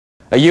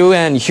A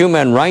UN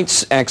human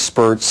rights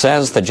expert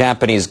says the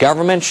Japanese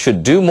government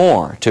should do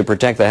more to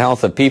protect the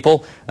health of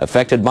people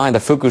affected by the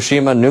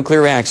Fukushima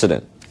nuclear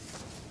accident.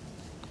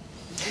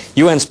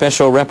 UN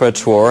Special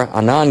Rapporteur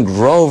Anand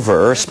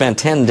Grover spent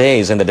 10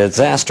 days in the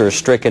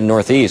disaster-stricken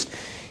Northeast.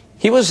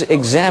 He was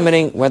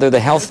examining whether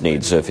the health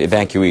needs of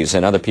evacuees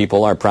and other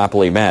people are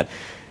properly met.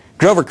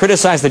 Grover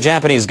criticized the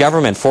Japanese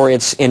government for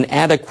its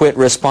inadequate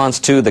response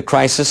to the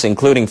crisis,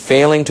 including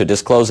failing to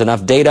disclose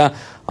enough data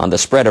on the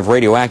spread of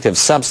radioactive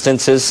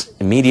substances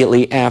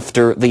immediately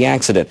after the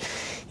accident.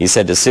 He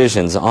said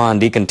decisions on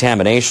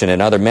decontamination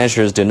and other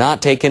measures do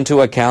not take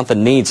into account the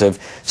needs of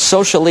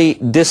socially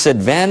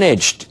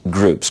disadvantaged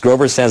groups.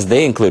 Grover says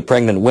they include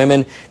pregnant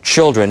women,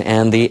 children,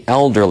 and the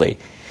elderly.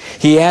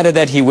 He added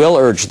that he will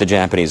urge the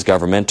Japanese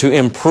government to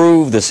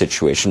improve the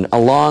situation,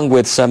 along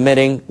with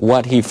submitting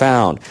what he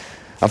found.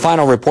 A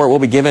final report will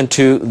be given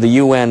to the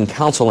UN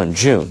Council in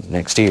June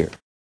next year.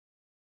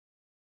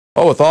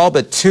 Well, with all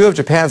but 2 of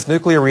Japan's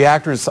nuclear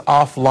reactors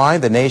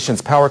offline, the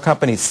nation's power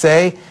companies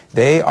say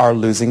they are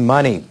losing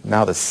money.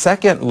 Now, the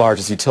second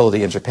largest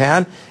utility in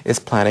Japan is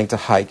planning to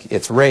hike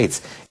its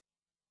rates.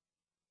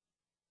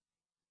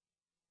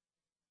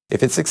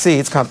 If it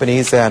succeeds,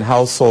 companies and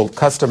household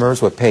customers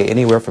would pay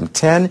anywhere from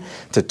 10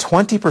 to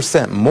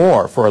 20%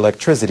 more for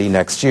electricity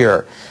next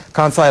year.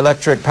 Kansai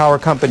Electric Power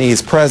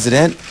Company's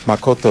president,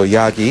 Makoto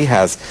Yagi,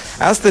 has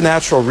asked the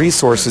Natural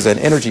Resources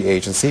and Energy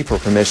Agency for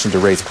permission to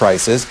raise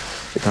prices.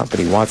 The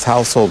company wants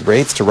household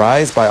rates to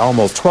rise by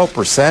almost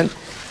 12%.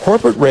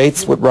 Corporate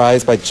rates would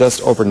rise by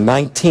just over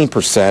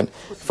 19%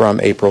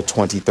 from April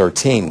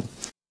 2013.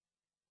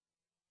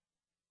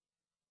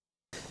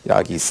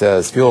 Yagi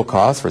says fuel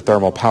costs for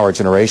thermal power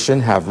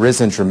generation have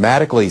risen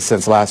dramatically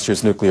since last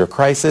year's nuclear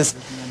crisis,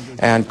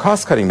 and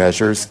cost-cutting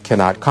measures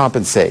cannot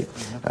compensate.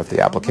 If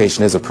the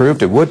application is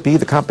approved, it would be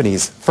the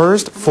company's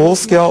first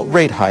full-scale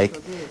rate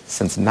hike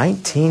since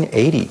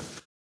 1980.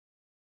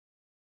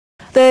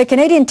 The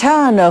Canadian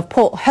town of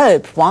Port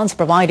Hope once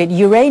provided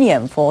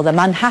uranium for the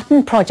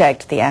Manhattan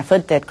Project, the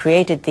effort that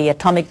created the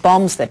atomic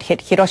bombs that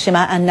hit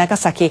Hiroshima and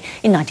Nagasaki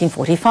in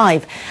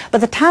 1945.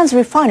 But the town's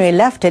refinery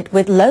left it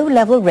with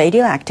low-level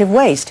radioactive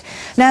waste.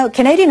 Now,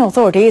 Canadian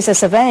authorities are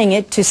surveying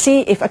it to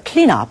see if a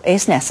cleanup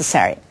is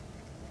necessary.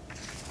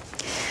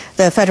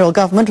 The federal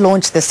government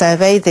launched the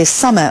survey this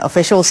summer.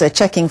 Officials are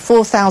checking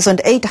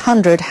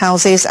 4,800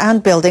 houses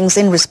and buildings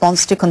in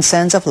response to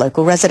concerns of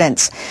local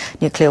residents.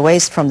 Nuclear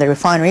waste from the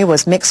refinery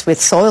was mixed with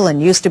soil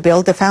and used to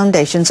build the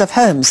foundations of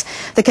homes.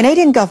 The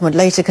Canadian government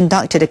later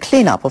conducted a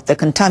cleanup of the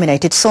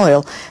contaminated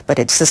soil, but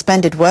it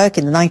suspended work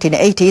in the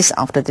 1980s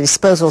after the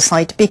disposal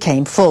site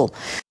became full.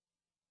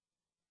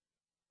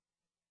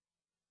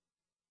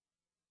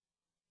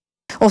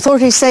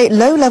 Authorities say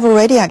low-level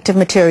radioactive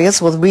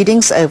materials with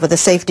readings over the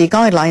safety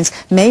guidelines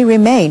may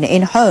remain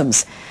in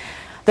homes.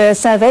 The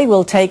survey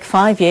will take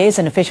 5 years,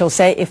 and officials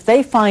say if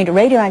they find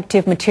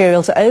radioactive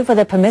materials over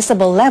the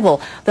permissible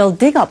level, they'll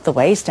dig up the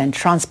waste and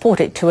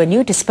transport it to a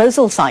new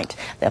disposal site.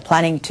 They're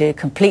planning to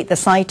complete the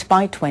site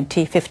by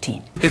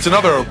 2015. It's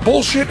another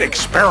bullshit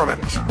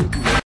experiment.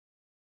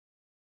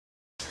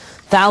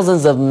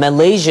 Thousands of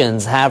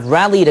Malaysians have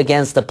rallied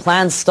against the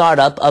planned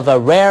startup of a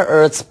rare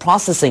earths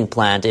processing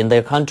plant in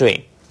their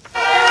country.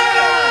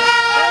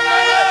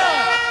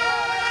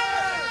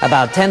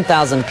 About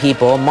 10,000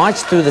 people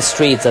marched through the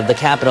streets of the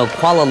capital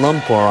Kuala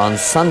Lumpur on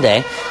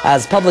Sunday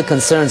as public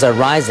concerns are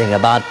rising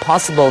about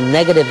possible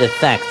negative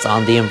effects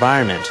on the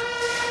environment.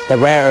 The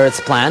rare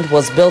earths plant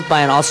was built by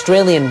an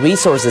Australian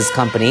resources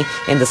company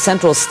in the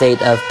central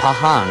state of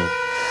Pahang.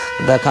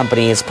 The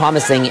company is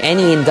promising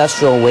any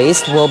industrial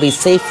waste will be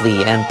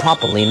safely and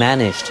properly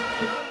managed.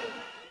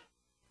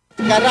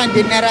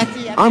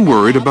 I'm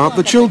worried about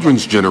the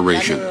children's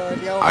generation.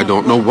 I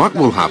don't know what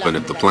will happen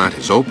if the plant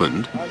is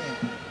opened.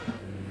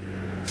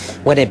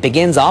 When it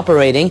begins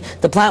operating,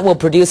 the plant will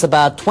produce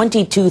about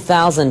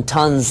 22,000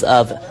 tons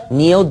of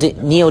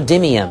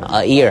neodymium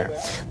a year.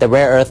 The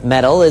rare earth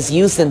metal is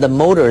used in the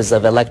motors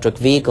of electric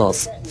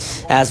vehicles.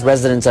 As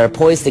residents are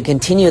poised to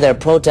continue their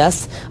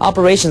protests,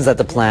 operations at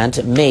the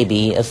plant may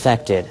be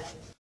affected.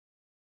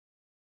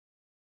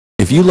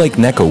 If you like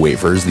Necco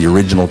wafers, the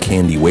original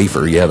candy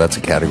wafer, yeah, that's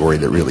a category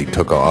that really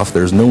took off.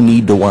 There's no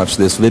need to watch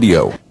this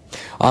video.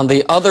 On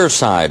the other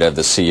side of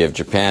the Sea of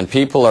Japan,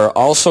 people are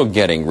also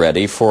getting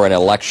ready for an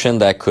election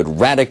that could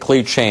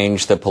radically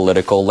change the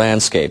political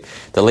landscape.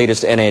 The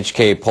latest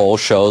NHK poll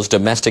shows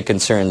domestic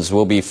concerns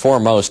will be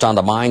foremost on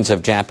the minds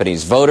of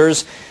Japanese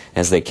voters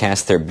as they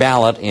cast their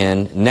ballot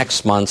in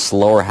next month's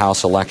lower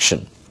house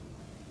election.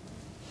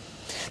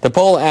 The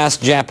poll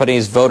asked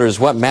Japanese voters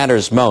what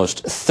matters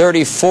most.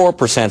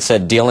 34%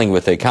 said dealing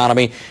with the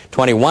economy,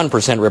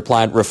 21%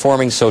 replied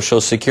reforming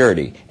Social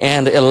Security,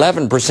 and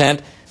 11%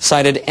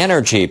 cited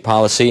energy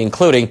policy,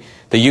 including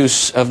the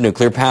use of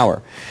nuclear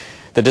power.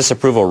 The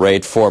disapproval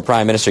rate for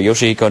Prime Minister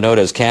Yoshihiko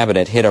Noda's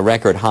cabinet hit a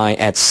record high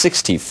at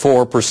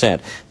 64%.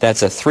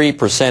 That's a 3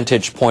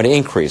 percentage point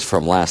increase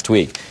from last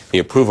week. The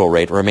approval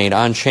rate remained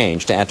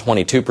unchanged at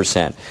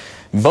 22%.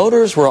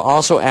 Voters were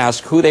also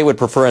asked who they would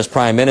prefer as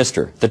prime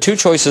minister. The two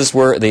choices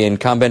were the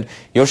incumbent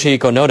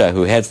Yoshihiko Noda,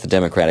 who heads the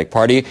Democratic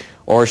Party,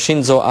 or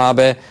Shinzo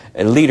Abe,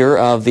 a leader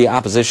of the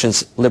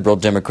opposition's Liberal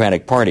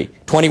Democratic Party.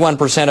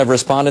 21% of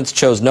respondents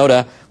chose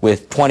Noda,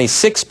 with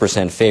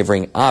 26%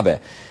 favoring Abe.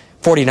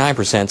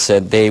 49%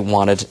 said they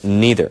wanted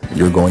neither.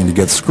 You're going to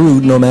get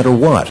screwed no matter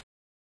what.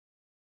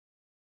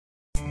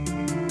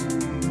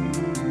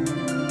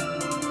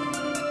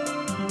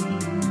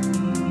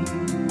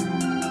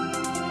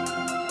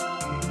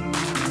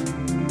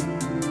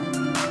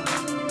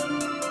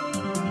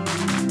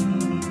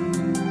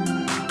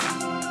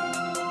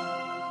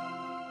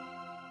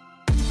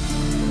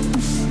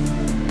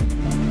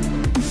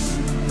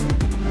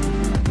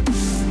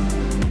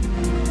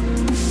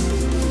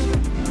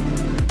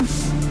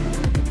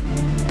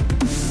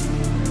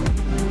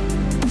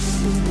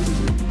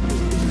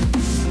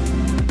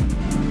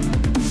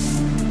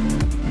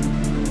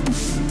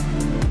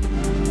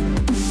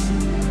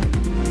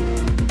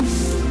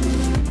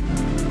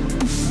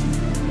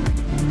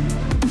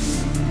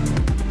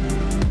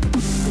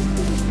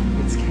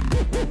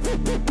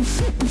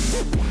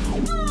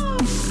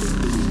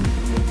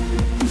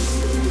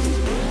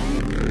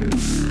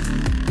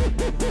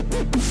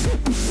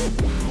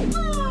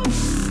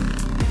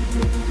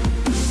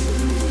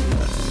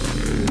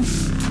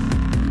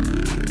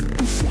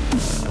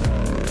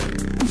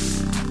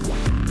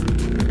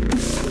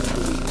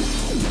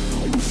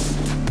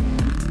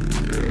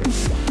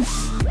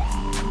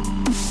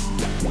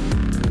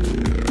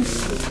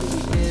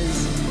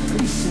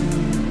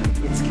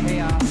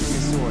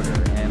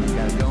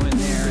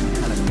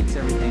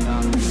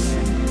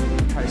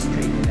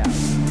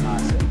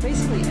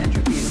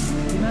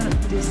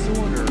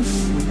 Disorder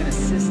within a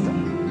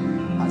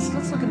system. So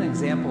let's look at an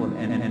example of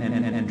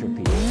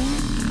entropy.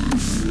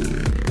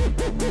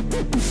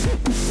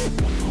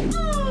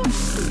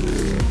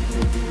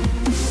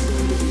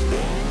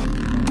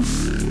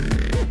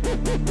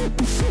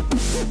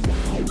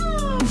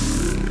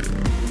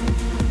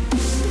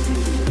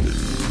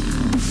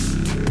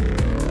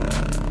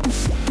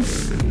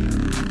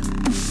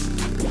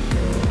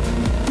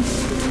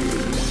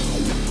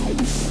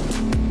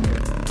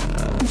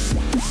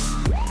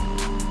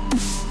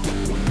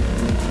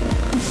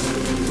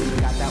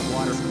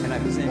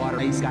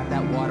 Ice got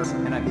that water,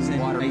 and I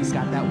present water. Ice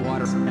got that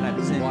water, and I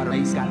present water.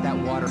 Ice got that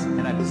water,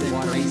 and I present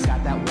water. Ice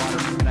got that water,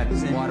 and I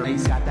present water.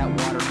 Ice got that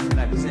water, and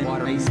I present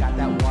water. Ice got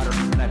that water,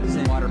 and I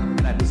present water,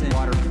 and I present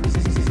water.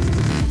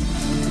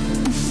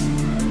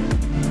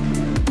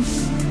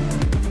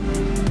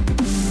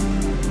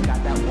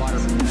 Got that water,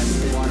 and I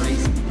present water.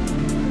 Ice.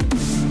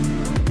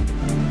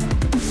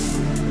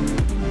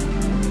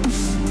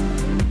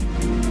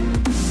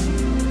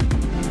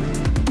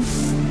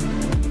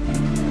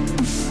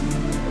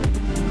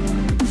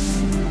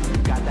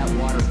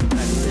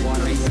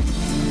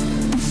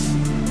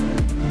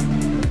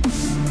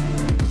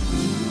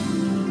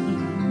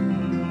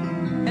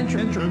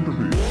 Entropy.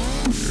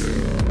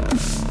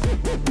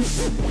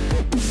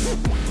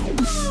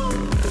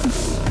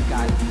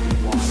 Got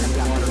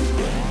water.